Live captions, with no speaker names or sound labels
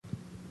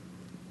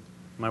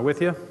Am I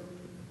with you?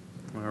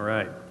 All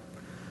right.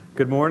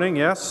 Good morning,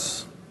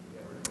 yes?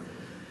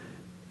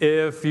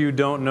 If you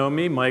don't know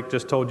me, Mike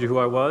just told you who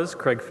I was,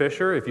 Craig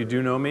Fisher. If you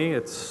do know me,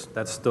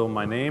 that's still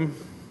my name.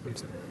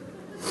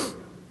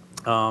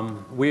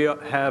 We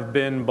have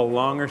been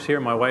belongers here,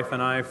 my wife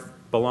and I,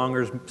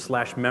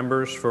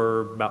 belongers/members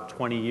for about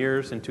 20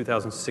 years. In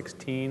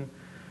 2016,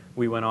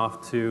 we went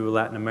off to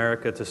Latin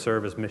America to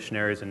serve as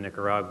missionaries in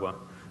Nicaragua.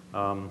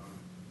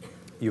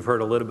 You've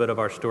heard a little bit of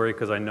our story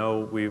because I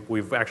know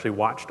we've actually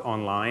watched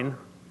online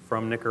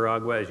from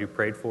Nicaragua as you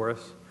prayed for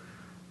us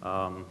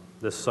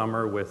this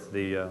summer with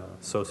the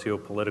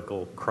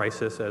socio-political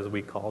crisis, as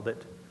we called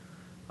it,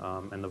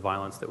 and the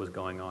violence that was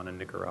going on in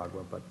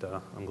Nicaragua.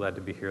 But I'm glad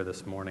to be here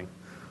this morning.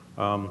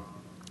 Now,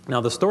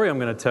 the story I'm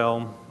going to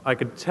tell, I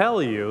could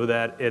tell you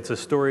that it's a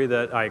story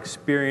that I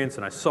experienced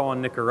and I saw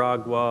in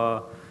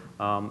Nicaragua,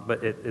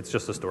 but it's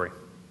just a story.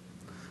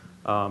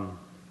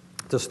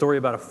 It's a story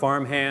about a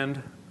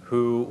farmhand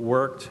who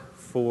worked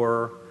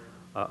for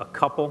a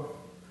couple,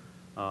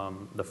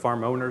 the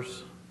farm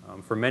owners.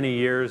 For many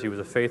years, he was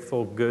a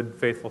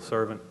faithful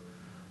servant.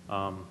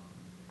 And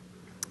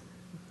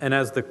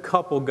as the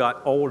couple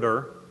got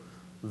older,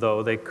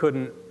 though, they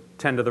couldn't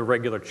tend to the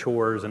regular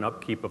chores and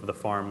upkeep of the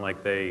farm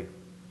like they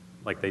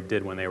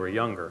did when they were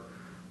younger.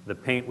 The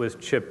paint was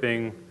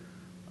chipping,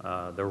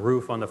 the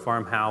roof on the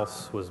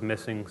farmhouse was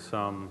missing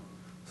some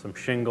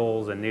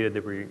shingles and needed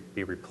to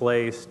be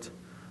replaced.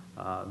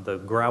 The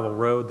gravel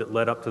road that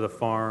led up to the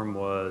farm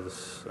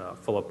was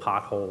full of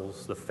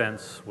potholes. The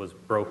fence was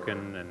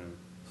broken and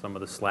some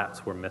of the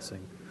slats were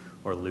missing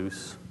or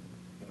loose.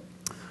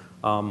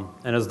 And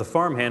as the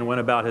farmhand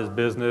went about his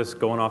business,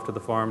 going off to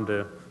the farm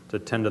to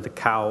tend to the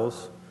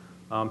cows,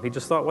 he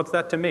just thought, what's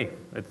that to me?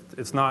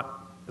 It's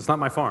not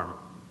my farm.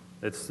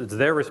 It's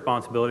their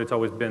responsibility. It's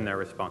always been their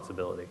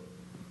responsibility.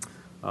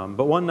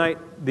 But one night,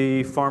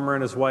 the farmer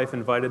and his wife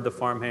invited the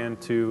farmhand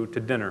to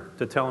dinner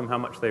to tell him how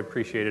much they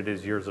appreciated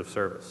his years of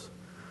service.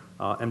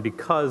 And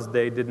because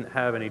they didn't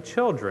have any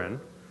children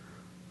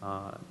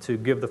to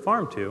give the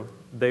farm to,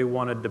 they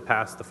wanted to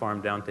pass the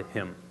farm down to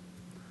him.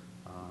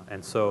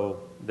 And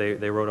so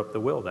they wrote up the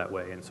will that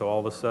way. And so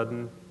all of a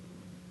sudden,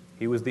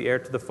 he was the heir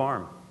to the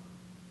farm.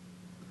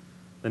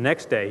 The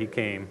next day he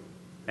came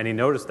and he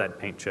noticed that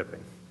paint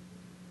chipping.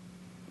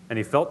 And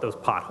he felt those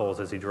potholes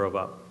as he drove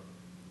up.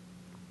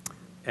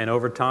 And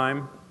over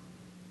time,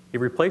 he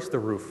replaced the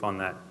roof on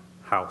that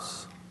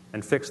house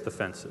and fixed the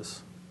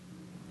fences.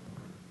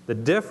 The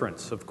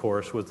difference, of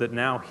course, was that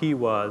now he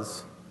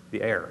was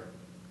the heir.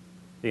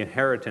 The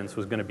inheritance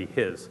was going to be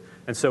his.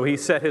 And so he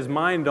set his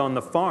mind on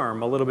the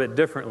farm a little bit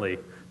differently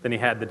than he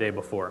had the day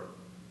before.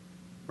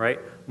 Right?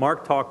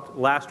 Mark talked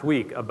last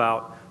week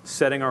about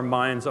setting our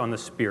minds on the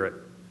Spirit,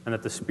 and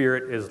that the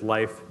Spirit is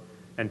life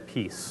and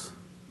peace.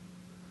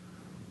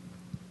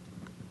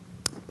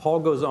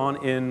 Paul goes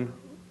on in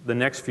the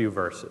next few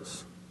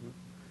verses,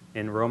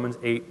 in Romans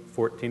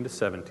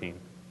 8:14-17,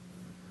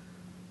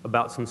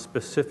 about some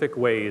specific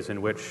ways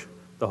in which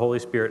the Holy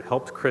Spirit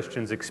helps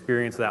Christians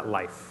experience that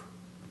life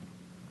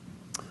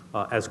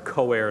as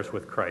co-heirs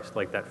with Christ,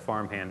 like that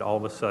farmhand all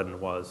of a sudden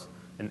was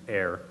an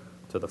heir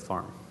to the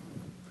farm.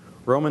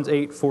 Romans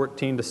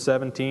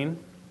 8:14-17.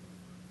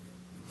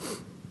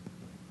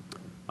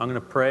 I'm going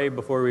to pray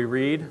before we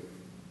read.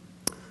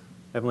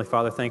 Heavenly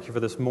Father, thank you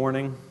for this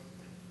morning.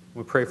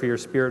 We pray for your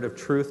Spirit of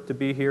truth to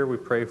be here. We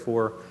pray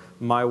for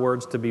my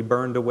words to be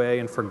burned away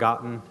and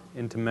forgotten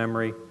into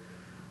memory,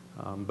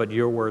 but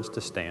your words to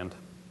stand.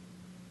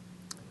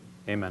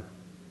 Amen.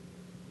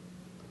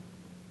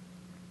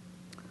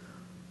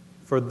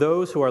 For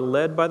those who are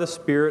led by the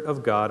Spirit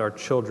of God are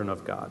children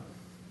of God.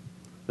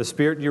 The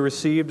Spirit you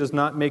received does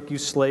not make you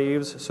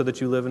slaves so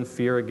that you live in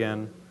fear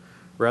again.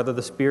 Rather,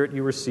 the Spirit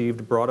you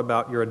received brought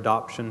about your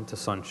adoption to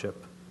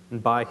sonship,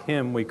 and by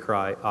him we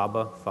cry,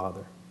 Abba,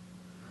 Father.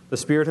 The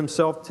Spirit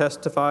himself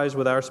testifies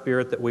with our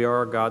spirit that we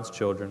are God's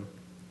children.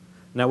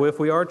 Now, if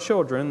we are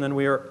children, then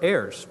we are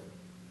heirs,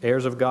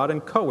 heirs of God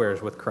and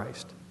co-heirs with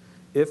Christ,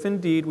 if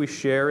indeed we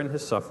share in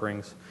his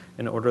sufferings,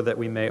 in order that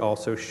we may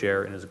also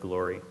share in his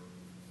glory.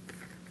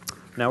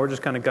 Now, we're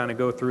just kind of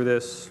go through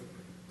this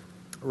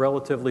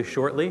relatively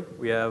shortly.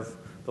 We have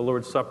the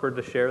Lord's Supper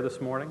to share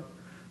this morning,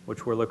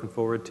 which we're looking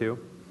forward to.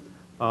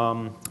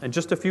 And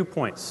just a few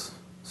points,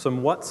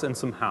 some whats and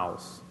some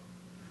hows.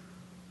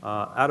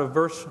 Out of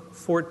verse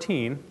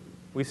 14,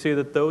 we see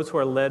that those who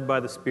are led by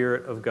the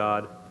Spirit of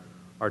God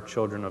are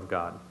children of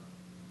God.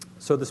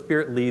 So the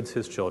Spirit leads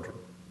his children.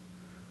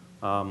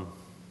 I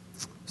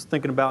was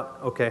thinking about,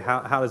 okay,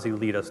 how does he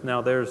lead us?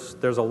 Now,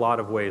 there's a lot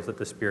of ways that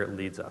the Spirit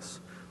leads us.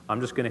 I'm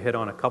just going to hit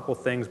on a couple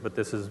things, but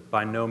this is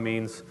by no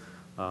means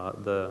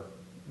the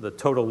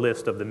total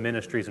list of the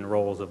ministries and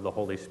roles of the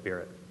Holy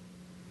Spirit.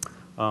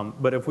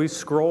 But if we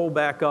scroll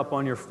back up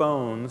on your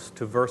phones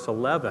to verse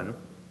 11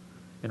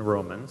 in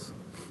Romans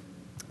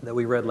that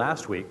we read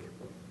last week,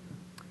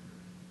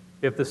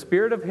 if the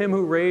Spirit of him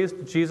who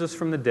raised Jesus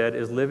from the dead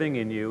is living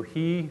in you,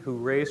 he who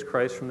raised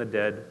Christ from the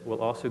dead will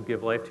also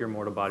give life to your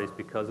mortal bodies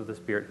because of the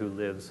Spirit who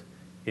lives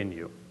in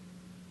you.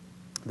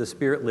 The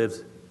Spirit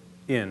lives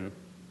in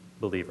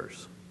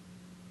believers.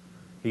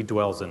 He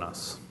dwells in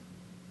us.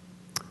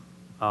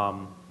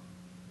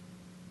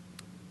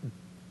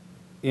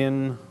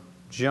 In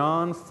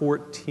John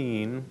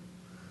 14,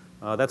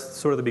 that's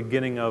sort of the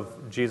beginning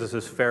of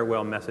Jesus'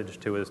 farewell message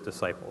to his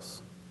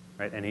disciples,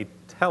 right? And he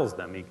tells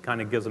them, he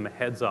kind of gives them a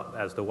heads up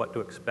as to what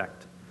to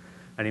expect.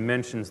 And he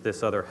mentions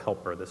this other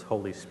helper, this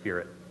Holy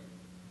Spirit.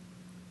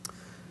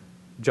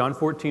 John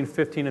 14,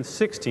 15, and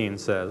 16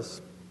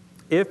 says,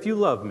 "If you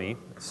love me,"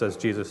 says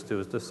Jesus to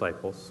his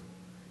disciples,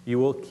 "you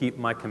will keep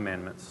my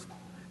commandments.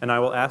 And I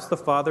will ask the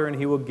Father, and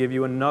he will give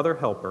you another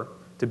helper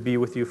to be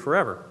with you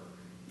forever,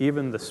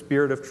 even the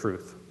Spirit of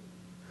truth,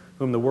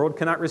 whom the world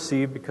cannot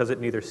receive because it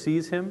neither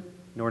sees him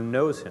nor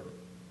knows him.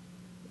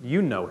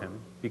 You know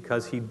him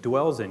because he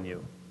dwells in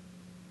you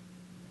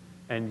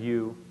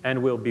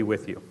and will be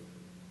with you."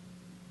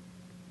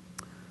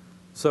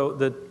 So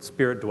the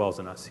Spirit dwells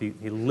in us.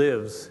 He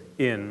lives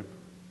in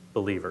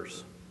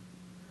believers.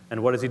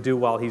 And what does he do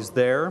while he's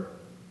there?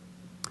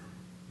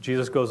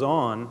 Jesus goes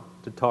on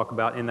to talk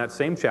about, in that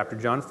same chapter,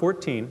 John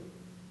 14,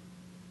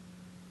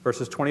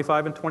 verses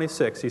 25 and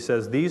 26, he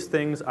says, "These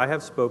things I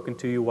have spoken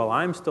to you while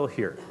I'm still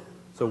here."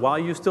 So while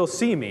you still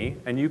see me,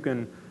 and you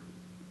can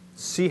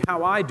see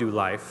how I do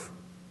life,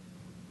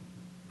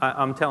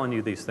 I'm telling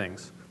you these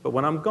things. But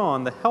when I'm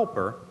gone, the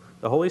Helper,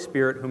 the Holy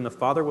Spirit, whom the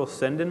Father will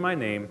send in my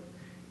name,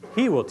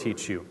 he will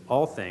teach you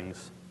all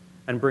things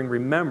and bring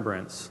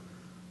remembrance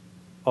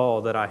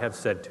all that I have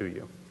said to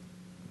you.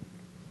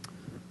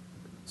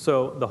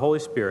 So the Holy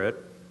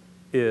Spirit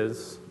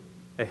is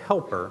a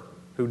helper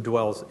who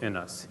dwells in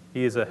us.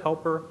 He is a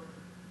helper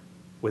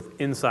with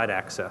inside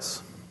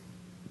access.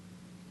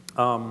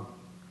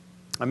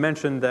 I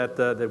mentioned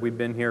that we've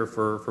been here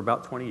for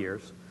about 20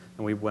 years,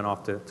 and we went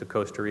off to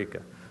Costa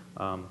Rica.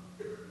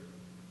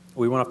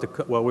 We went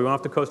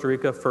off to Costa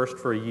Rica first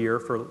for a year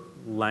for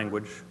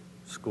language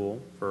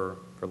school, for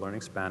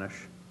learning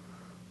Spanish.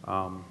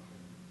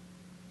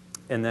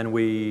 And then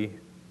we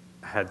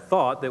had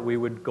thought that we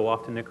would go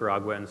off to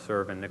Nicaragua and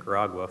serve in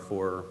Nicaragua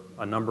for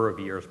a number of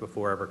years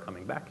before ever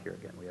coming back here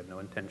again. We had no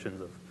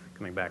intentions of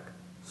coming back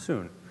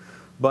soon.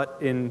 But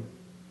in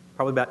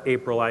probably about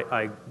April,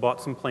 I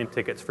bought some plane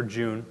tickets for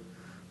June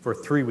for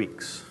 3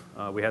 weeks.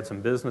 We had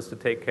some business to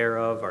take care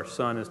of. Our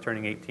son is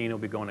turning 18. He'll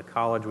be going to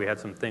college. We had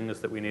some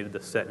things that we needed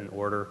to set in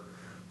order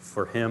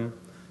for him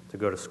to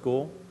go to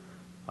school.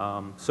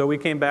 So we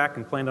came back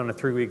and planned on a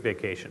 3-week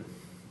vacation.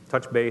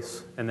 Touch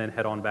base, and then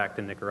head on back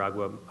to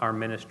Nicaragua. Our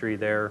ministry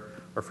there,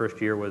 our first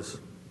year, was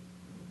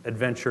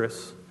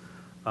adventurous.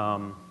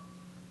 And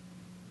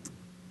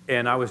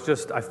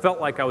I felt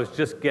like I was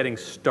just getting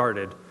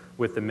started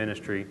with the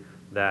ministry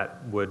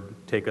that would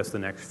take us the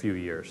next few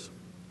years.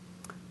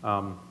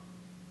 So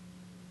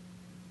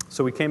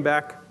we came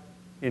back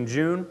in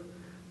June,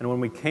 and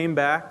when we came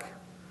back,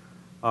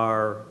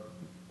 our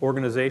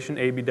organization,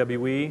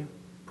 ABWE,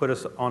 put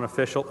us on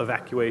official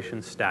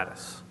evacuation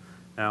status.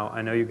 Now,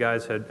 I know you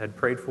guys had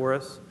prayed for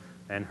us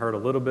and heard a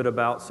little bit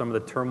about some of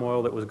the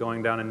turmoil that was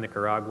going down in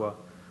Nicaragua.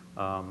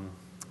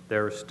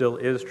 There still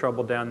is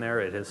trouble down there.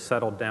 It has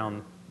settled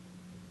down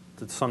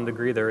to some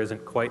degree. There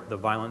isn't quite the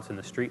violence in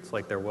the streets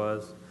like there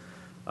was.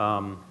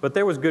 But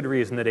there was good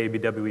reason that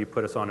ABWE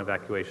put us on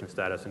evacuation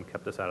status and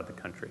kept us out of the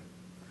country.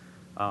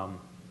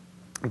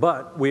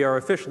 But we are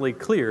officially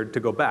cleared to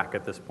go back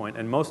at this point,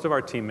 and most of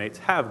our teammates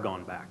have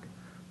gone back.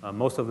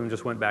 Most of them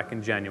just went back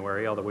in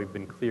January, although we've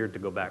been cleared to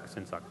go back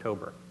since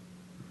October.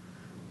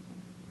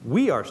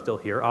 We are still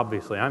here.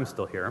 Obviously, I'm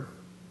still here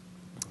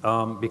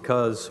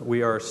because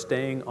we are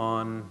staying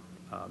on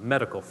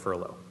medical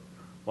furlough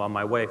while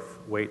my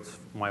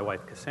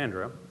wife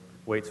Cassandra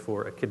waits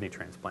for a kidney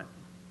transplant.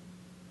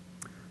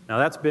 Now,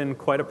 that's been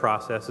quite a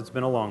process. It's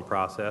been a long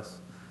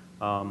process,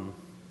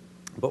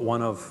 but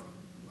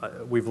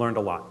we've learned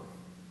a lot.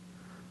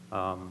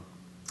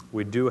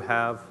 We do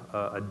have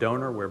a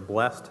donor. We're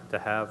blessed to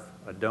have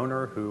a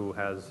donor who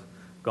has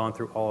gone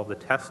through all of the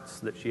tests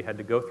that she had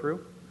to go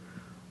through.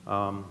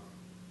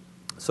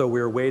 So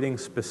we're waiting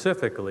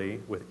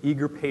specifically with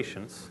eager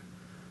patience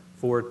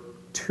for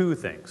 2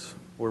 things.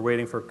 We're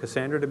waiting for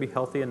Cassandra to be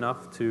healthy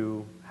enough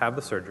to have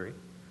the surgery,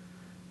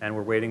 and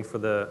we're waiting for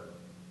the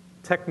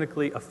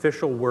technically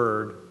official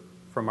word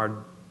from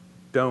our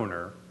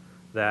donor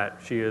that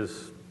she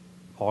is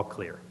all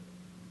clear.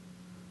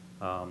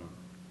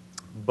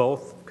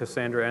 Both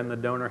Cassandra and the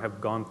donor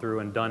have gone through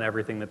and done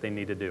everything that they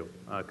need to do.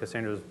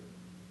 Cassandra's,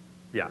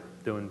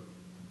 doing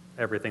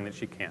everything that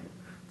she can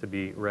to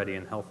be ready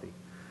and healthy.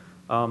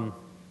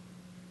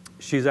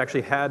 She's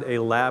actually had a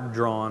lab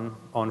drawn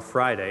on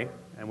Friday,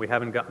 and we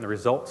haven't gotten the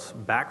results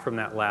back from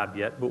that lab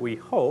yet, but we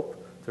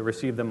hope to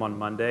receive them on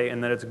Monday,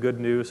 and that it's good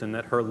news and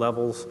that her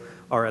levels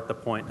are at the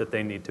point that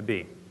they need to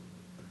be.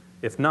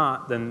 If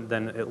not, then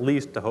at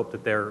least to hope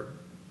that they're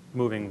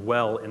moving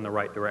well in the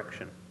right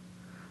direction.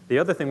 The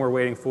other thing we're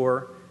waiting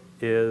for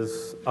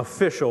is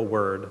official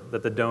word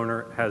that the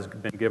donor has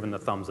been given the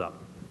thumbs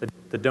up.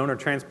 The donor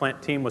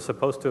transplant team was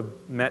supposed to have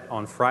met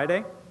on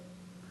Friday.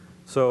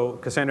 So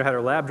Cassandra had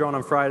her lab drawn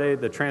on Friday,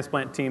 the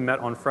transplant team met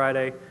on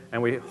Friday,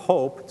 and we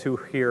hope to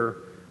hear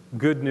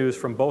good news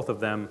from both of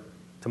them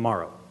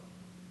tomorrow.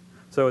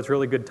 So it's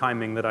really good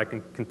timing that I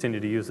can continue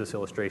to use this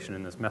illustration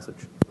in this message.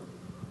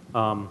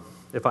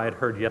 If I had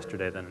heard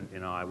yesterday, then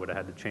I would have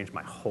had to change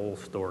my whole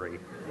story.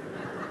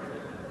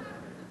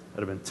 That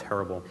would have been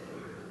terrible.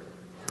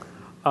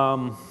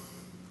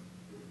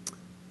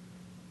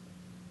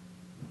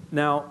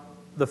 Now,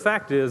 the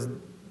fact is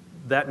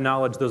that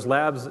knowledge, those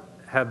labs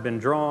have been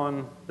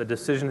drawn, the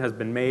decision has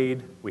been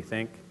made, we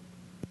think.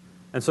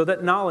 And so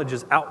that knowledge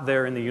is out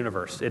there in the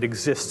universe. It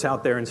exists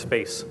out there in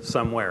space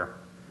somewhere.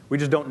 We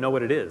just don't know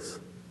what it is.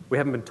 We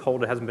haven't been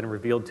told, it hasn't been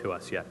revealed to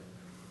us yet.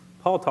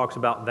 Paul talks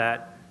about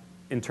that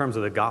in terms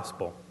of the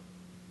gospel.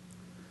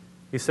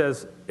 He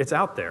says it's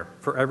out there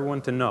for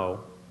everyone to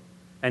know,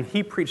 and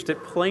he preached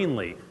it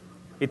plainly.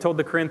 He told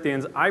the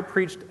Corinthians, I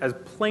preached as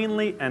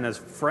plainly and as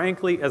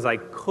frankly as I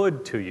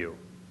could to you.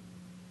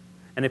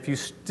 And if you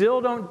still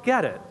don't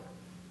get it,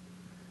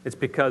 it's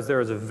because there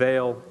is a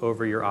veil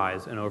over your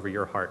eyes and over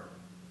your heart.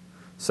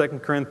 2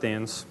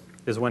 Corinthians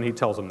is when he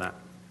tells them that.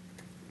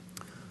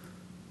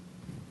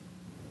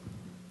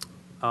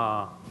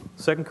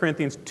 2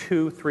 Corinthians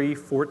 2, 3,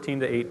 14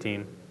 to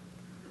 18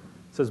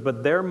 says,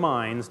 but their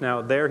minds,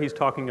 now there he's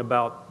talking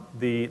about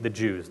the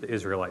Jews, the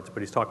Israelites,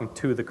 but he's talking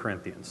to the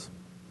Corinthians.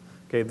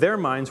 Okay, their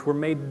minds were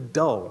made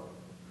dull.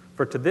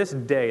 For to this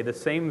day the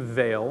same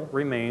veil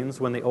remains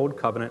when the old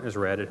covenant is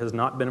read. It has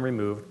not been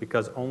removed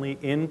because only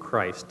in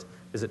Christ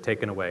is it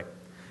taken away.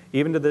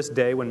 Even to this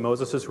day when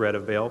Moses is read, a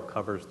veil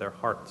covers their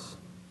hearts.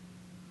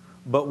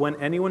 But when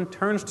anyone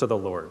turns to the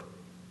Lord,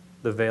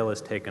 the veil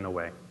is taken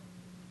away.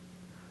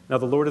 Now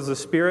the Lord is the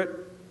Spirit,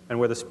 and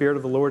where the Spirit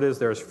of the Lord is,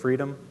 there is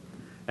freedom.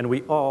 And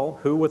we all,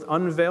 who with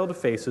unveiled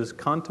faces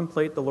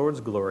contemplate the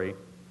Lord's glory,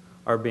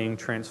 are being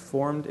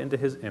transformed into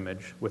his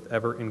image with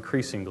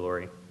ever-increasing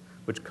glory,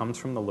 which comes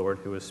from the Lord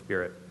who is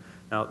Spirit.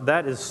 Now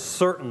that is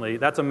certainly,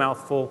 that's a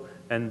mouthful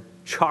and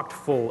chocked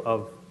full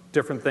of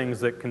different things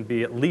that can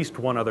be at least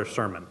one other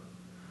sermon.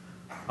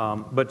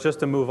 But just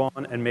to move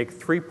on and make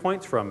 3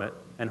 points from it,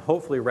 and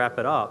hopefully wrap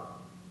it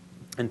up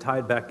and tie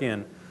it back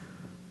in,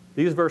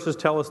 these verses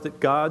tell us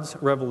that God's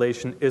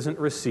revelation isn't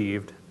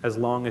received as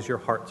long as your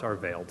hearts are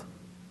veiled.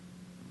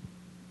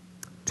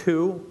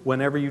 2,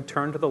 whenever you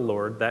turn to the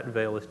Lord, that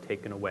veil is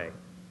taken away.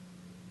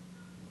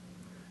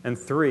 And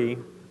 3,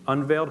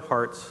 unveiled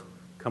hearts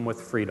come with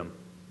freedom.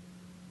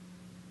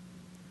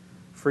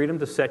 Freedom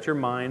to set your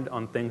mind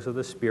on things of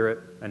the Spirit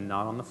and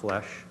not on the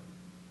flesh.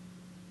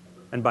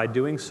 And by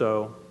doing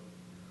so,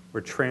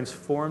 we're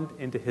transformed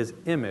into his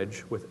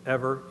image with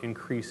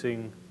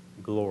ever-increasing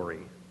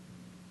glory.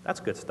 That's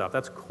good stuff.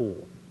 That's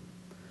cool.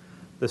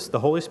 The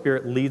Holy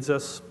Spirit leads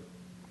us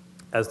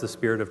as the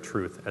Spirit of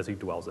truth as he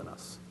dwells in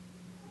us.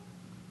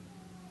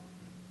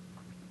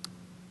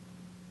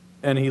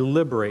 And he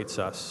liberates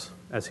us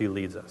as he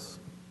leads us.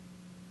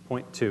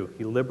 Point 2,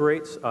 he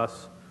liberates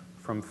us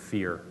from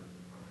fear.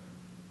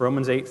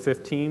 Romans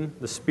 8:15,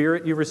 the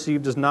Spirit you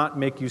received does not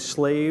make you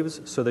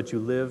slaves so that you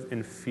live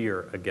in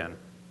fear again.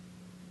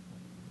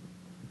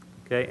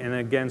 Okay, and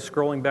again,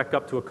 scrolling back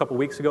up to a couple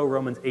weeks ago,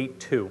 Romans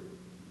 8:2.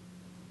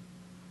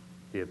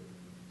 It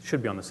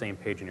should be on the same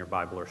page in your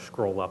Bible, or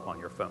scroll up on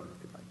your phone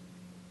if you'd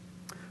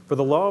like. For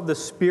the law of the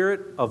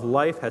Spirit of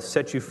life has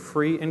set you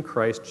free in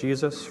Christ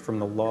Jesus from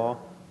the law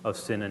of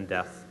sin and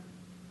death.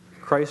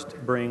 Christ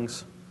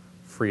brings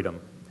freedom,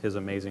 his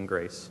amazing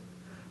grace.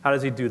 How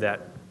does he do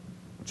that?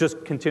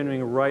 Just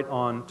continuing right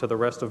on to the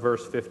rest of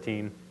verse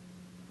 15.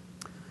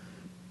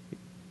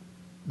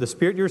 The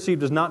Spirit you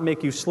received does not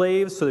make you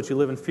slaves so that you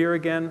live in fear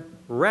again.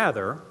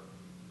 Rather,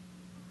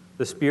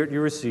 the Spirit you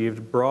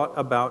received brought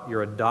about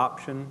your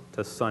adoption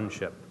to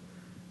sonship.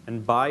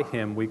 And by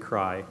him we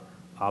cry,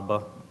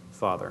 Abba,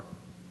 Father.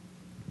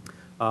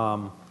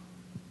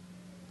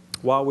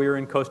 While we were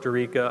in Costa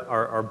Rica,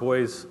 our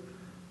boys,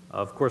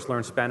 of course,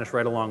 learned Spanish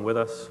right along with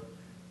us.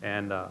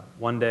 And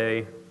one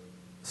day,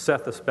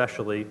 Seth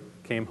especially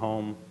came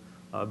home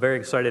very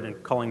excited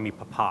and calling me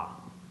Papa.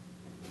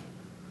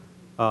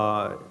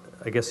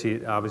 I guess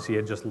he obviously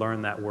had just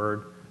learned that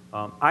word.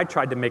 I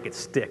tried to make it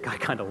stick. I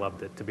kind of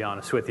loved it, to be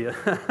honest with you.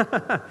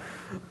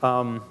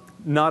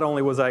 Not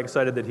only was I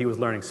excited that he was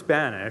learning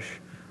Spanish,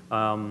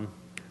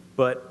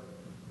 but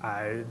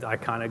I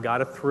kind of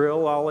got a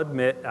thrill, I'll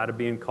admit, out of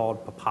being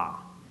called Papa.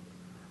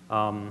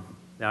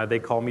 Now, they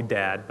call me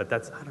Dad, but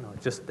that's, I don't know,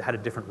 it just had a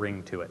different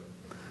ring to it.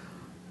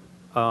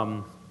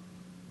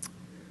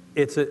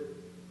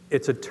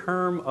 It's a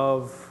term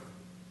of,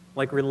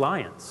 like,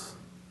 reliance,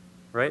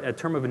 right? A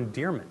term of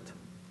endearment.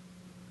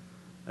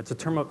 It's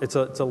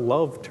a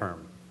love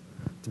term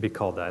to be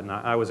called that, and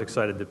I was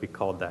excited to be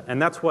called that.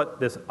 And that's what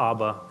this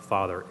Abba,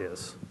 Father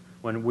is.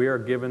 When we are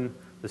given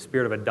the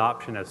spirit of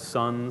adoption as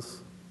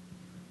sons,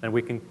 then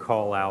we can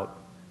call out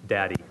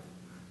Daddy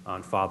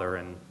on Father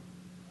and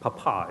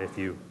Papa if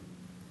you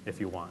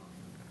want.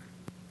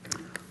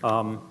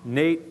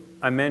 Nate,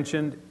 I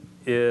mentioned,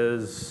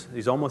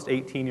 he's almost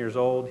 18 years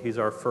old. He's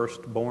our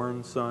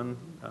firstborn son.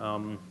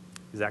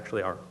 He's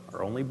actually our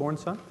only born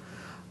son.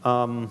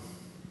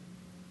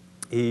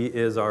 He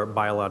is our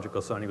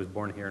biological son. He was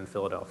born here in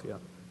Philadelphia.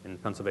 in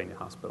Pennsylvania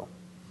hospital.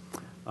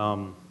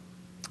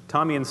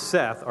 Tommy and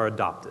Seth are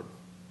adopted.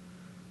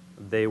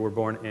 They were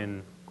born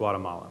in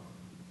Guatemala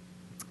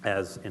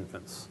as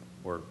infants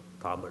or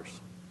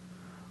toddlers.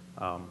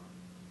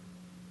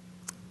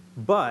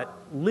 But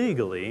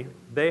legally,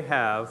 they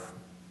have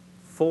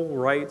full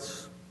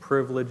rights,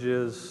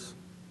 privileges,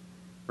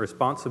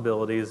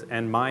 responsibilities,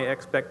 and my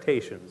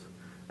expectations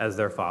as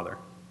their father.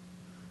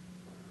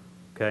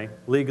 Okay?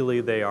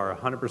 Legally, they are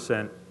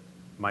 100%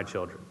 my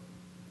children.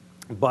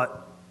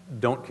 But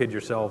don't kid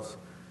yourselves.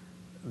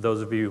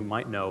 Those of you who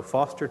might know,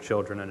 foster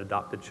children and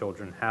adopted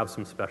children have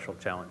some special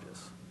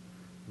challenges.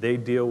 They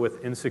deal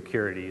with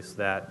insecurities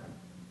that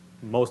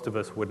most of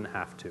us wouldn't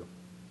have to.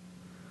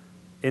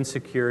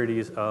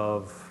 Insecurities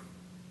of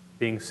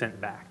being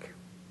sent back.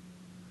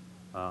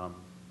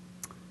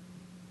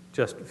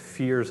 Just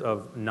fears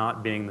of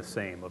not being the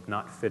same, of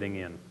not fitting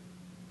in.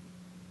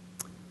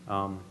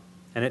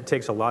 And it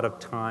takes a lot of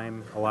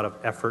time, a lot of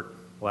effort,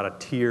 a lot of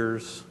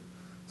tears,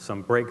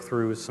 some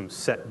breakthroughs, some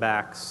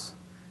setbacks.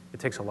 It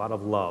takes a lot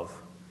of love.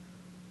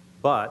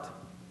 But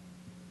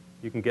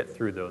you can get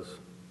through those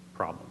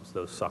problems,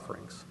 those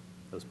sufferings,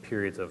 those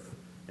periods of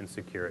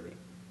insecurity.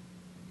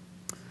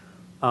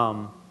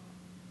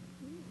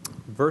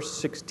 Verse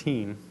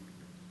 16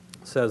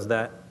 says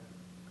that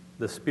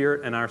the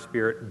Spirit and our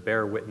spirit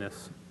bear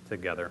witness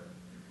together.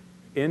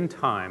 In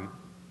time,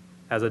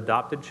 as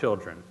adopted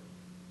children,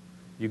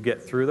 you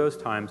get through those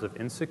times of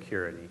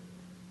insecurity.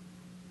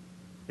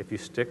 If you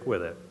stick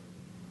with it,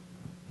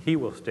 He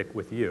will stick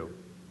with you.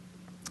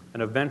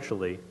 And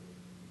eventually,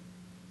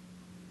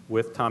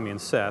 with Tommy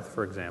and Seth,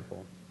 for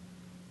example,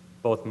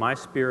 both my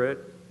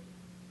spirit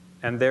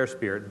and their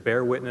spirit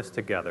bear witness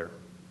together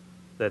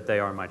that they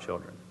are my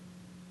children.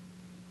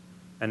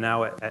 And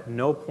now at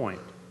no point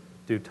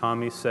do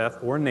Tommy,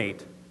 Seth, or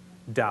Nate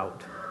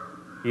doubt.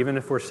 Even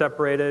if we're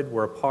separated,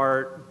 we're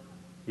apart,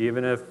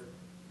 even if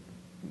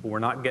we're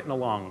not getting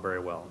along very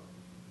well.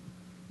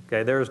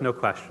 Okay, there is no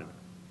question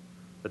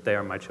that they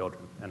are my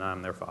children and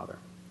I'm their father.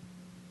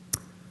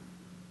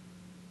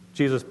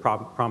 Jesus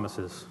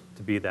promises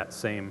to be that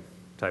same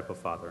type of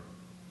father,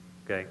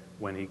 okay,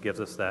 when He gives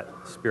us that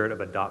spirit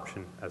of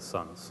adoption as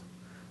sons.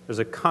 There's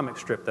a comic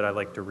strip that I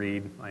like to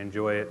read. I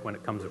enjoy it when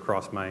it comes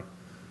across my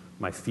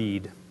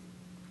feed.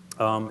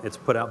 It's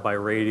put out by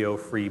Radio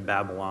Free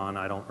Babylon.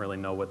 I don't really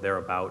know what they're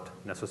about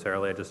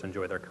necessarily. I just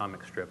enjoy their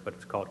comic strip, but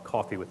it's called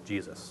Coffee with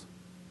Jesus.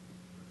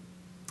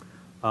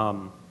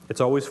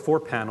 It's always 4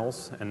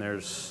 panels, and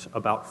there's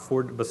about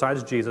 4,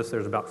 besides Jesus,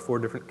 there's about 4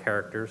 different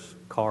characters,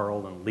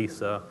 Carl and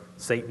Lisa.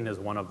 Satan is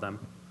one of them.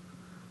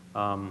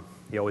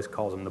 He always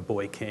calls him the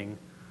Boy King.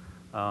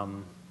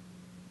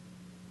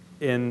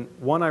 In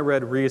one I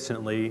read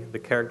recently, the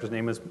character's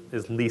name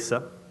is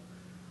Lisa.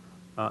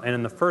 And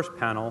in the first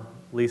panel,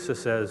 Lisa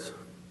says,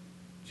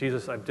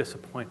 Jesus, I've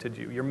disappointed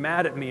you. You're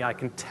mad at me, I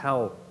can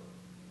tell.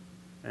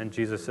 And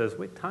Jesus says,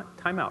 wait,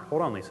 time out.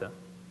 Hold on, Lisa.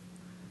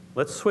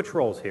 Let's switch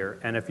roles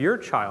here. And if your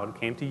child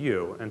came to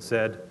you and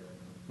said,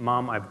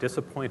 Mom, I've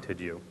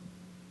disappointed you,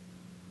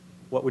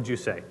 what would you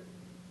say?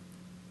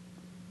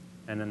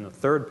 And in the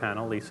third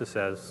panel, Lisa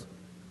says,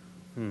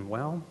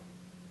 well,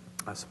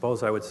 I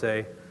suppose I would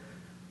say,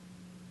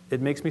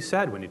 it makes me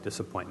sad when you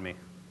disappoint me,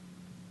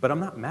 but I'm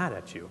not mad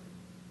at you.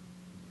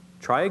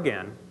 Try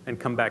again and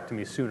come back to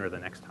me sooner the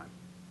next time.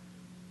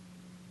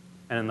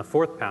 And in the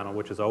fourth panel,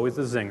 which is always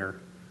the zinger,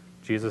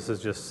 Jesus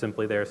is just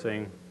simply there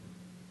saying,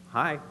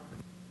 hi,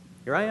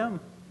 here I am.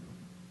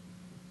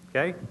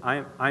 Okay?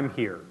 I'm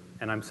here,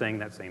 and I'm saying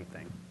that same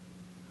thing.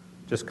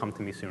 Just come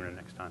to me sooner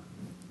next time,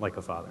 like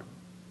a father.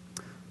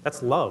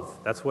 That's love.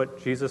 That's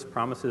what Jesus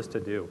promises to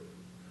do,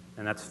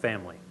 and that's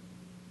family.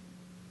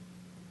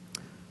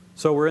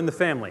 So we're in the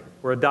family.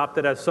 We're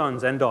adopted as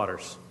sons and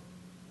daughters.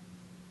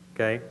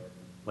 Okay?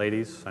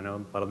 Ladies, I know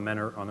a lot of the men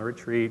are on the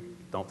retreat.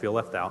 Don't feel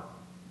left out.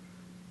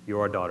 You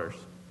are daughters.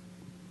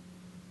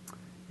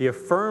 He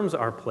affirms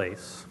our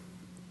place.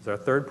 Is our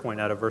third point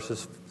out of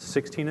verses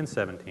 16 and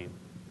 17.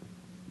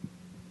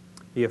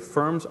 He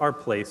affirms our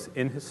place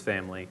in His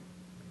family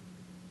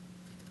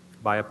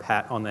by a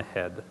pat on the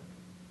head.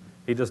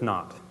 He does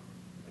not.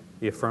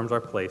 He affirms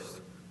our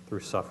place through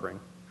suffering.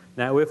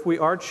 Now, if we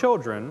are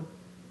children,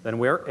 then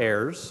we are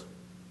heirs,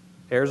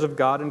 heirs of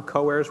God and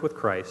co-heirs with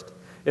Christ,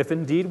 if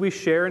indeed we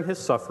share in His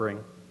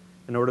suffering,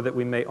 in order that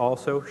we may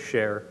also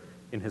share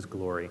in His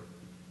glory.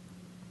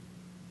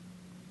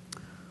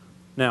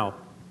 Now,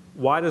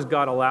 why does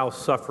God allow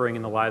suffering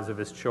in the lives of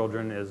His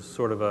children is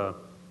sort of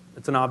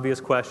it's an obvious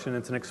question,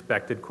 it's an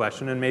expected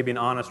question, and maybe an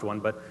honest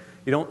one, but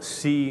you don't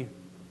see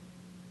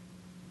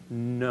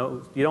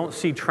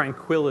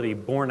tranquility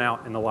borne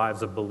out in the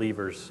lives of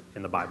believers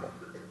in the Bible.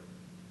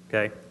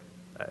 Okay?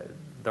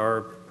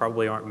 There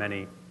probably aren't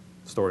many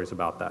stories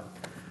about that.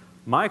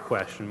 My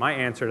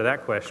answer to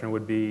that question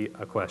would be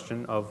a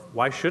question of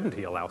why shouldn't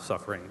He allow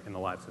suffering in the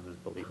lives of His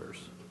believers?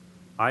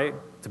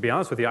 To be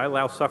honest with you, I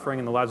allow suffering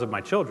in the lives of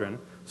my children.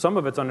 Some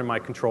of it's under my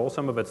control,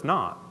 some of it's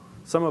not.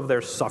 Some of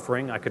their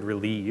suffering I could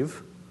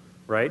relieve,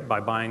 right,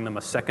 by buying them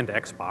a second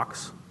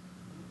Xbox.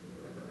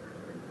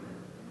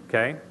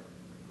 Okay?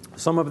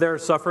 Some of their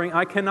suffering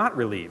I cannot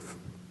relieve.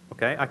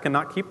 Okay? I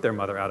cannot keep their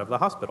mother out of the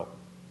hospital.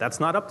 That's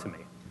not up to me.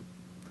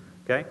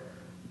 Okay?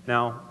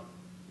 Now,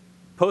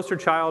 poster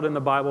child in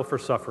the Bible for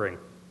suffering.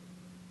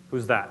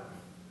 Who's that?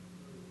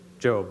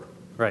 Job.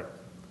 Right.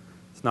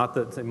 It's not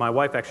that my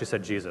wife actually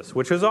said Jesus,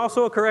 which is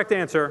also a correct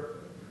answer.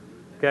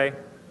 Okay?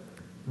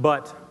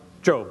 But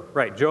Job,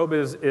 right. Job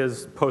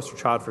is poster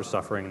child for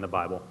suffering in the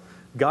Bible.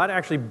 God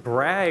actually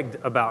bragged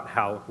about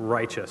how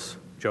righteous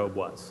Job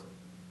was.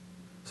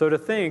 So to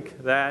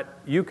think that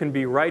you can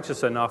be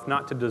righteous enough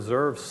not to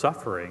deserve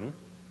suffering,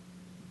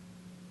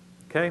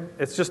 okay,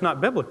 it's just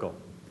not biblical.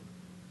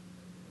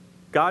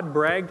 God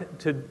bragged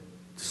to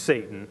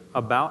Satan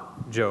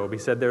about Job. He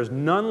said, there's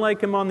none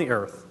like him on the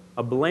earth,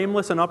 a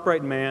blameless and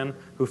upright man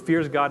who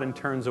fears God and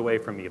turns away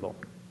from evil.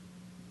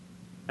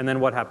 And then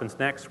what happens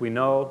next? We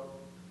know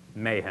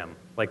mayhem,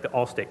 like the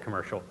Allstate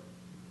commercial.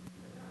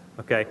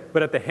 Okay,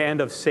 but at the hand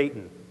of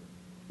Satan,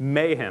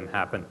 mayhem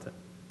happened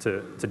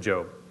to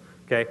Job.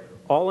 Okay,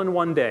 all in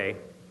one day,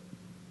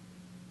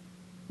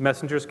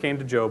 messengers came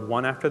to Job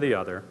one after the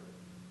other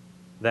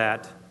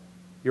that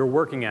your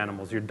working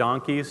animals, your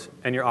donkeys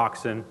and your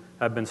oxen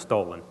have been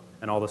stolen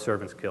and all the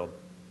servants killed.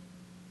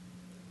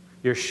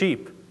 Your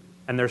sheep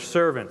and their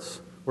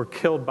servants were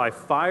killed by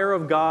fire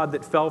of God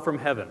that fell from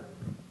heaven.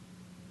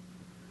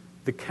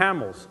 The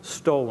camels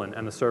stolen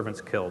and the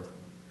servants killed.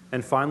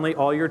 And finally,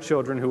 all your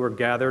children who were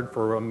gathered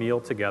for a meal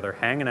together,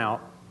 hanging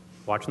out,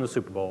 watching the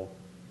Super Bowl,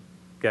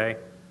 okay?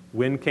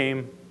 Wind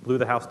came, blew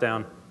the house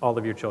down, all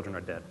of your children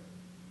are dead.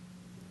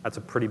 That's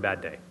a pretty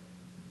bad day.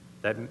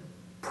 That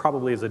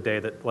probably is a day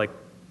that, like,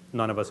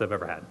 none of us have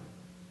ever had.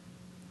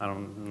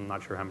 I'm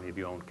not sure how many of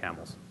you own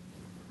camels.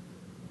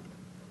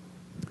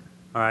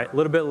 All right, a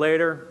little bit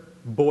later,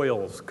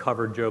 boils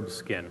covered Job's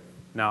skin.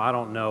 Now, I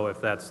don't know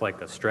if that's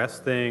like a stress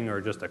thing or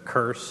just a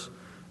curse.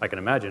 I can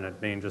imagine it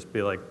being just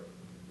be like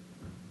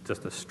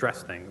just a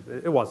stress thing.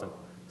 It wasn't.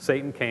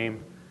 Satan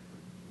came,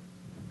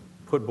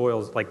 put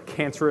boils, like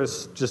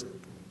cancerous, just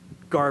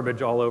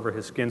garbage all over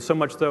his skin, so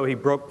much so he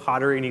broke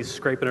pottery and he's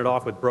scraping it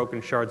off with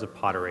broken shards of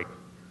pottery.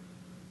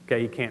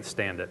 Okay, he can't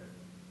stand it.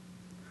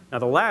 Now,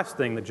 the last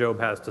thing that Job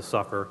has to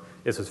suffer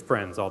is his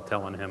friends all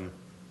telling him,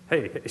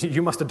 hey,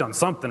 you must have done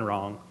something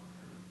wrong.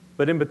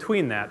 But in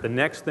between that, the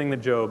next thing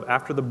that Job,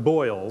 after the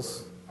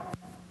boils,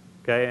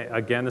 okay,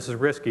 again, this is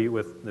risky,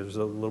 there's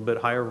a little bit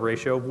higher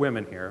ratio of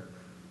women here.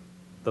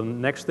 The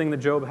next thing that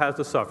Job has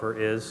to suffer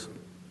is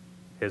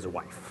his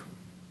wife.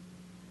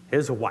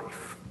 His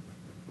wife.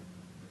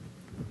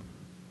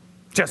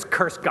 Just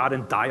curse God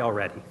and die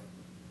already.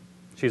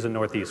 She's a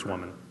Northeast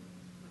woman.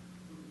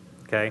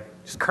 Okay?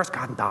 Just curse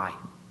God and die.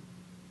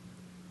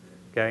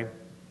 Okay?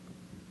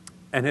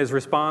 And his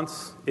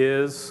response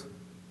is,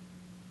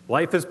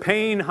 life is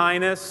pain,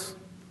 Highness.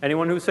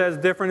 Anyone who says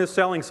different is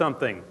selling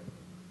something.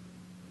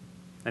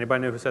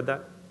 Anybody know who said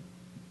that?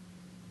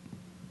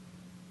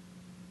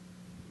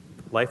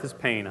 Life is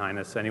pain,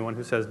 Highness. Anyone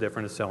who says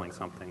different is selling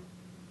something.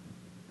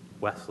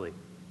 Wesley.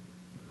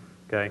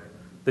 Okay?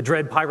 The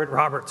dread pirate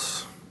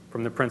Roberts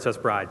from The Princess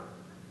Bride.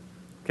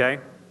 Okay?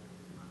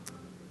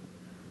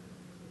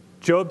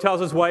 Job tells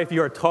his wife,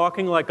 you are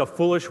talking like a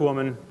foolish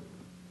woman.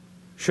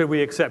 Should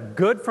we accept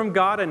good from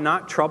God and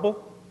not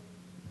trouble?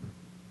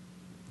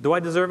 Do I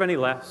deserve any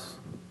less?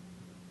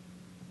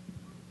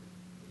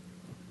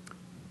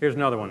 Here's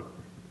another one.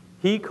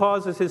 He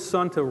causes his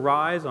sun to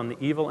rise on the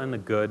evil and the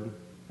good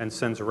and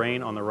sends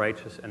rain on the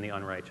righteous and the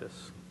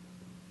unrighteous.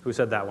 Who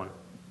said that one?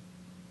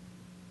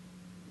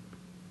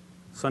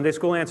 Sunday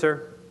school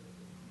answer,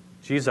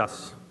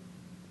 Jesus.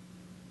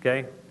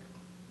 Okay?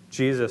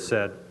 Jesus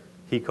said,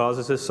 he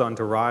causes his sun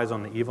to rise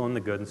on the evil and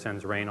the good and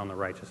sends rain on the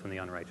righteous and the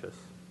unrighteous.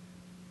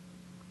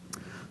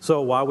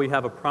 So while we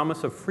have a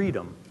promise of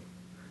freedom,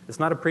 it's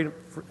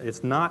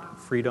not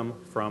freedom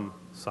from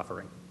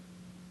suffering.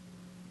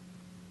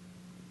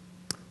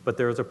 But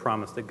there is a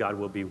promise that God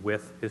will be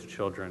with his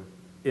children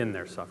in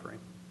their suffering.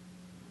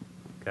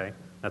 Okay?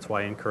 That's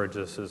why he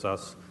encourages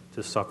us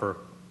to suffer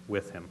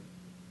with him.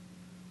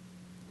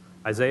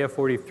 Isaiah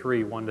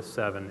 43,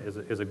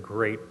 1-7 is a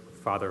great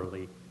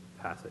fatherly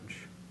passage.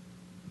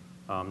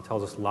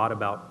 Tells us a lot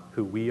about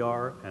who we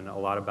are and a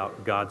lot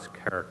about God's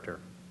character.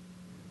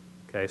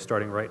 Okay,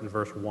 starting right in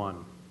verse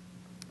 1.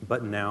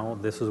 But now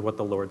this is what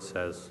the Lord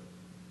says.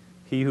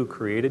 He who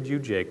created you,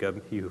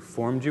 Jacob, he who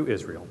formed you,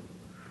 Israel.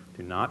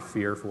 Do not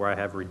fear, for I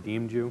have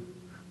redeemed you.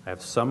 I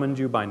have summoned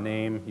you by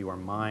name. You are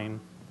mine.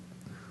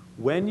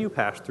 When you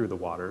pass through the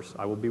waters,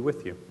 I will be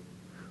with you.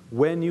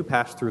 When you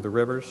pass through the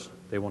rivers,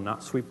 they will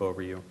not sweep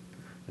over you.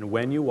 And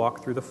when you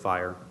walk through the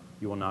fire,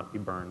 you will not be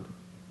burned.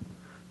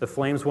 The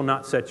flames will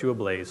not set you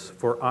ablaze,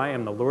 for I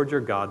am the Lord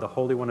your God, the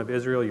Holy One of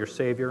Israel, your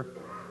Savior.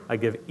 I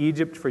give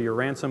Egypt for your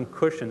ransom,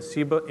 Cush and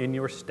Seba in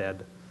your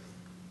stead.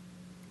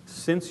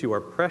 Since you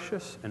are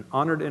precious and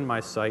honored in my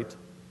sight,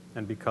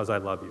 and because I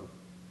love you.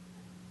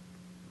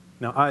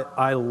 Now,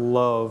 I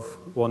love,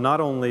 well, not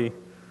only,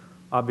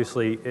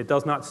 obviously, it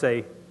does not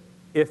say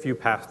if you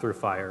pass through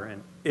fire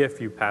and if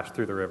you pass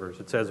through the rivers.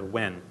 It says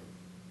when.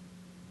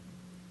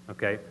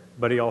 Okay?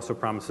 but he also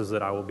promises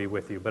that I will be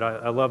with you. But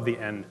I love the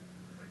end.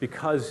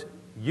 Because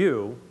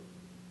you,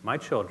 my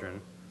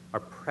children, are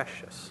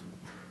precious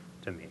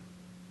to me.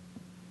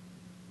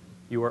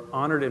 You are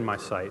honored in my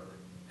sight.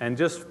 And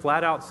just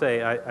flat out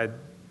say, I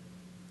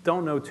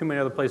don't know too many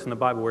other places in the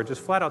Bible where it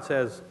just flat out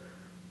says,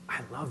 I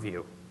love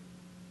you.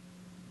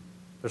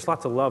 There's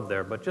lots of love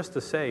there, but just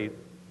to say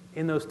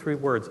in those 3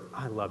 words,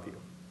 I love you,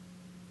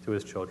 to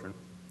his children.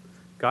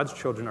 God's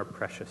children are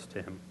precious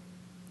to him,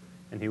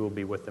 and he will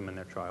be with them in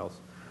their trials.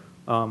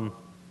 Now,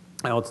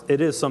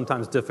 it is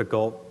sometimes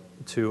difficult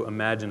to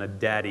imagine a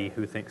daddy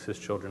who thinks his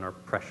children are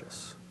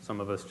precious.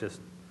 Some of us just,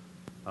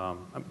 I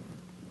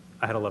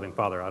had a loving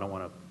father. I don't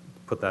want to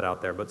put that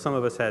out there, but some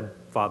of us had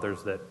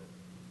fathers that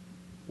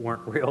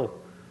weren't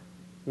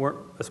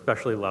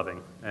especially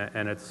loving,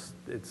 and it's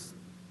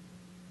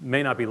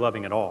may not be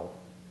loving at all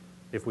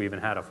if we even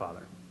had a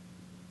father.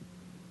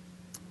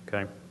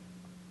 Okay?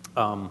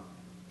 I'm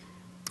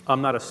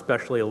not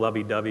especially a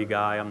lovey-dovey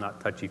guy. I'm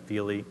not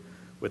touchy-feely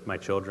with my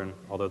children,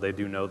 although they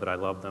do know that I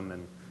love them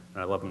and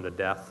I love them to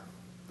death.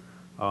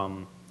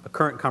 A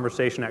current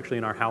conversation actually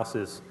in our house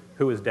is,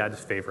 who is Dad's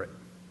favorite?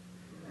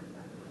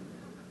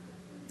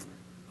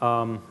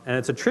 And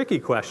it's a tricky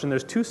question.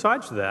 There's 2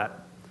 sides to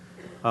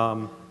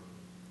that.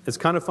 It's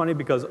kind of funny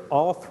because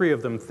all 3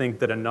 of them think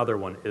that another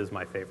one is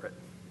my favorite.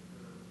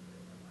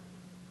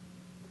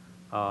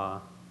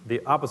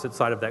 The opposite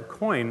side of that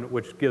coin,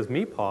 which gives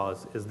me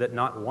pause, is that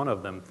not one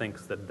of them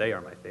thinks that they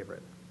are my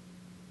favorite.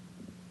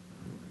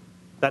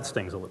 That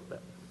stings a little bit.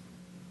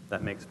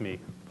 That makes me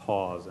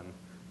pause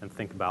and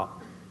think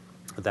about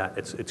that.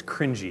 It's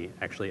cringy,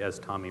 actually, as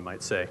Tommy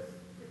might say.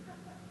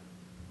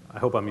 I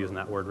hope I'm using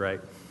that word right.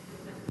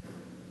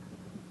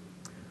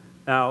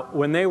 Now,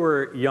 when they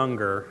were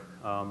younger,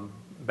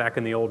 back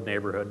in the old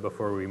neighborhood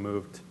before we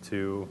moved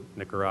to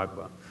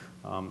Nicaragua,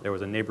 there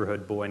was a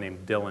neighborhood boy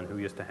named Dylan who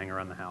used to hang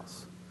around the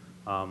house.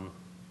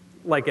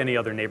 Like any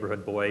other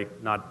neighborhood boy,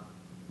 not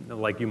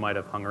like you might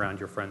have hung around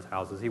your friends'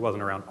 houses. He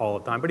wasn't around all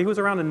the time, but he was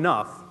around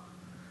enough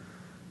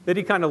that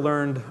he kind of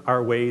learned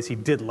our ways. He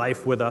did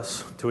life with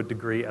us to a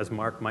degree, as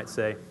Mark might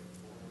say.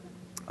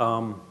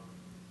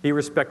 He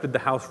respected the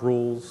house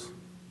rules.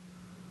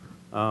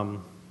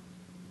 And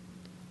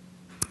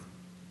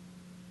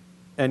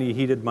he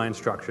heeded my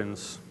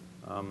instructions,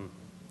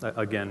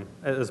 again,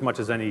 as much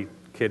as any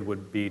kid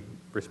would be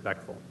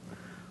respectful.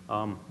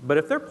 But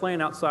if they're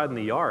playing outside in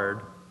the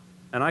yard,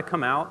 and I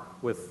come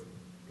out with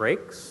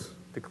rakes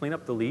to clean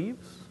up the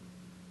leaves,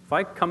 if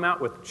I come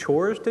out with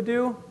chores to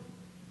do,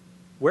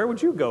 where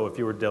would you go if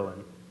you were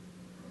Dylan?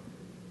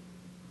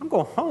 I'm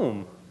going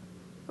home.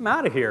 I'm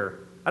out of here.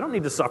 I don't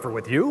need to suffer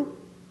with you.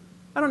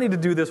 I don't need to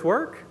do this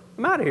work.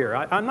 I'm out of here.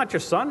 I'm not your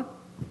son.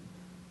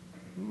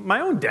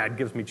 My own dad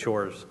gives me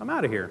chores. I'm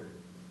out of here,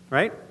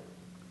 right?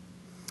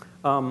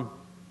 So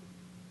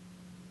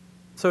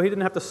he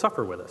didn't have to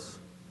suffer with us.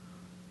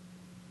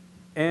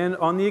 And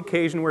on the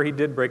occasion where he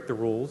did break the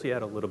rules, he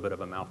had a little bit of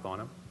a mouth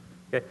on him.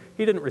 Okay?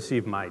 He didn't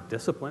receive my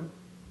discipline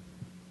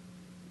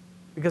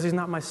because he's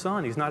not my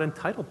son. He's not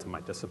entitled to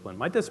my discipline.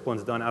 My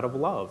discipline's done out of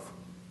love.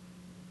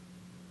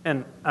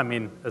 And, I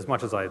mean, as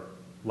much as I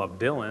love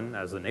Dylan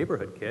as a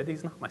neighborhood kid,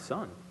 he's not my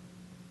son.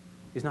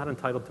 He's not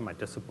entitled to my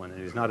discipline,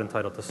 and he's not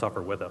entitled to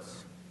suffer with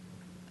us.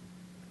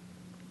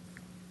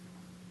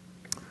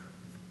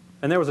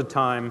 And there was a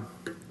time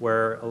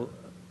where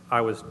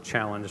I was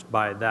challenged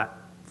by that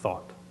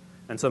thought.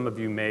 And some of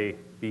you may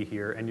be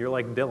here, and you're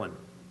like Dylan.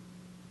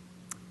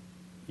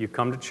 You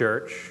come to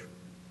church,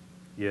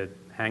 you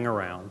hang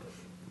around.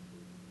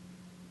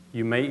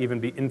 You may even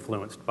be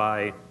influenced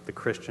by the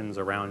Christians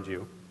around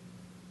you,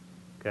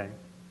 okay?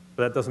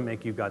 But that doesn't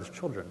make you God's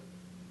children.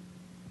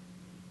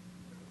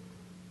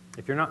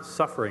 If you're not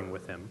suffering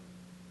with him,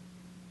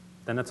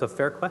 then that's a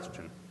fair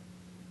question.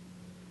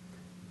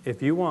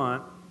 If you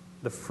want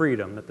the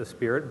freedom that the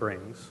Spirit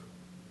brings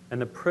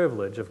and the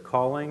privilege of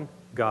calling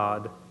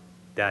God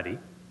Daddy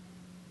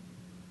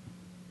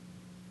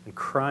and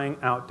crying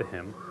out to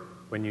him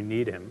when you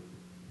need him,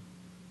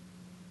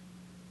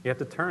 you have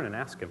to turn and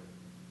ask him.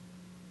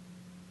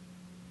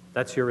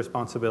 That's your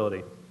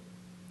responsibility.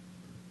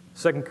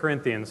 2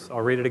 Corinthians,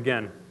 I'll read it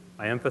again.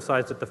 I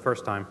emphasized it the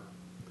first time.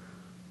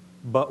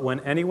 But when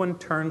anyone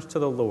turns to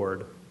the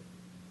Lord,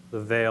 the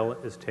veil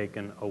is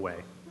taken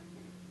away.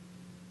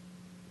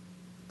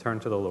 Turn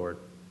to the Lord.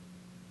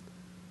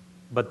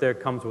 But there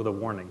comes with a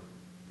warning,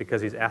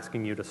 because he's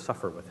asking you to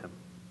suffer with him.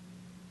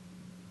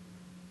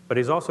 But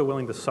he's also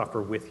willing to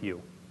suffer with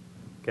you,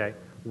 okay?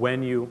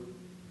 When you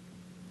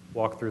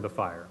walk through the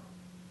fire,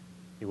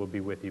 he will be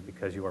with you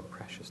because you are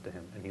precious to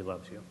him and he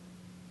loves you.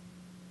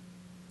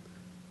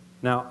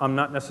 Now, I'm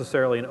not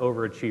necessarily an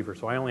overachiever,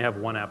 so I only have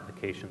one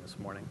application this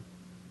morning.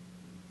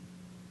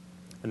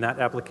 And that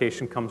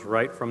application comes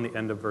right from the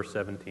end of verse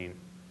 17.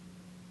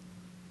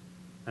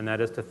 And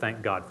that is to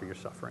thank God for your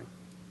suffering.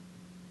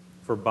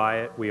 For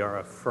by it we are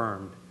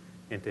affirmed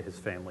into his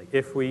family,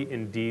 if we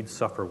indeed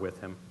suffer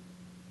with him.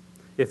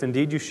 If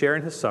indeed you share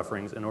in his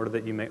sufferings, in order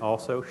that you may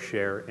also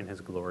share in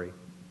his glory.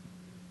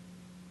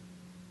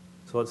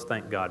 So let's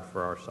thank God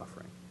for our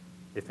suffering.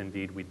 if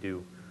indeed we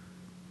do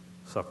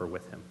suffer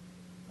with him.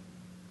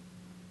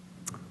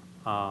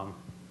 Now,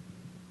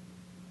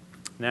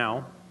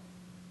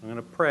 I'm going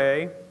to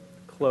pray,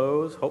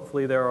 close.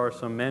 Hopefully there are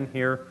some men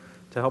here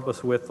to help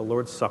us with the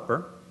Lord's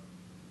Supper.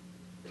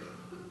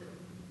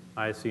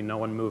 I see no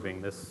one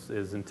moving. This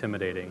is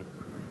intimidating.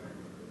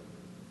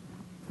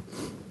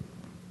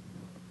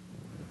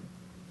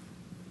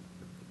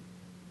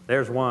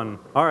 There's one.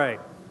 All right.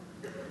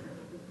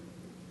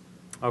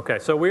 Okay,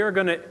 so we are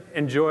going to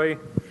enjoy.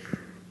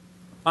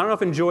 I don't know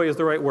if enjoy is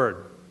the right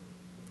word.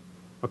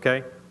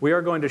 Okay? We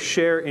are going to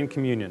share in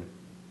communion.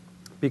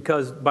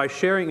 Because by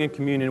sharing in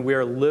communion, we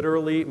are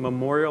literally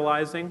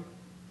memorializing,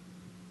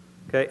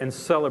 okay, and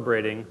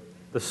celebrating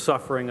the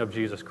suffering of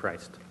Jesus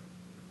Christ.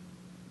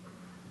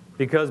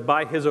 Because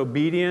by his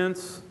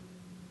obedience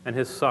and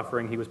his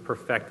suffering, he was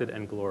perfected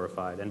and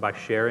glorified. And by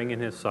sharing in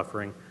his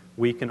suffering,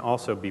 we can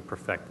also be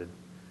perfected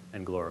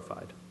and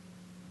glorified.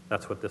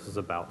 That's what this is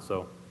about.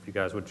 So if you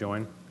guys would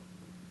join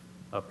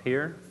up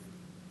here.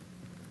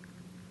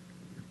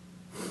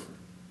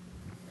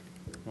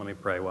 Let me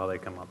pray while they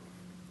come up.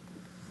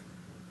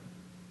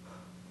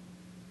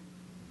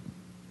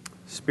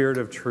 Spirit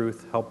of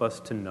truth, help us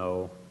to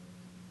know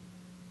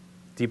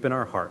deep in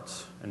our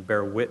hearts and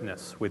bear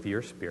witness with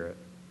your Spirit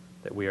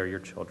that we are your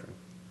children.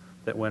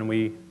 That when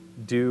we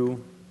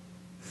do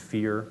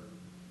fear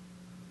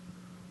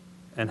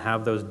and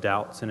have those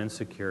doubts and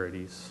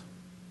insecurities,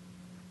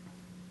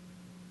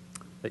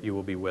 that you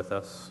will be with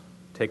us.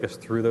 Take us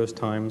through those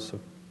times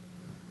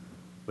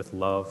with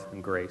love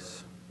and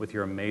grace, with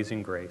your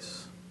amazing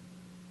grace.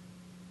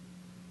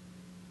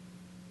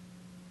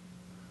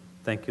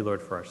 Thank you,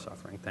 Lord, for our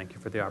suffering. Thank you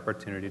for the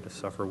opportunity to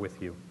suffer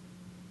with you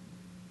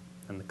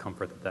and the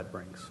comfort that that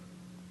brings.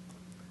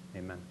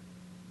 Amen.